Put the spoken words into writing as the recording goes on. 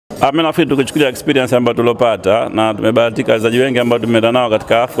Mimi nafikiri tukichukulia experience ambayo tulopata na tumebahatika wachezaji wengi ambao tumeenda nao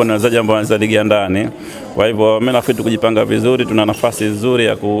katika Afrika na wachezaji ambao wanacheza ligi ya ndani. Kwa hivyo mimi nafikiri tukijipanga vizuri tuna nafasi nzuri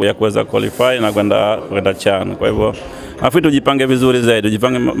ya kuweza qualify na kwenda CHAN. Kwa hivyo nafikiri tujipange vizuri zaidi,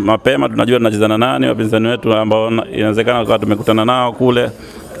 tujipange mapema, tunajua tunacheza na nani, wapinzani wetu ambao inawezekana kwa tumekutana nao kule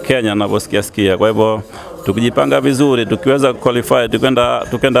Kenya na sikia. Kwa hivyo tukijipanga vizuri, tukiweza qualify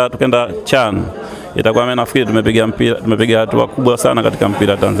tukenda CHAN, itakuwa mimi nafikiri tumepiga hatua kubwa sana katika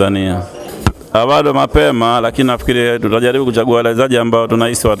mpira Tanzania. Bado mapema, lakini nafikiri tutajaribu kuchagua wachezaji ambao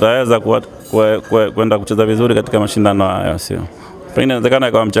tunahisi wataweza kwenda kucheza vizuri katika mashindano haya, sio? Pengine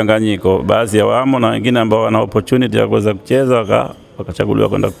inawezekana kwa mchanganyiko, baadhi ya wamo na wengine ambao wana opportunity ya kuweza kucheza wakachaguliwa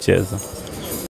kwenda kucheza.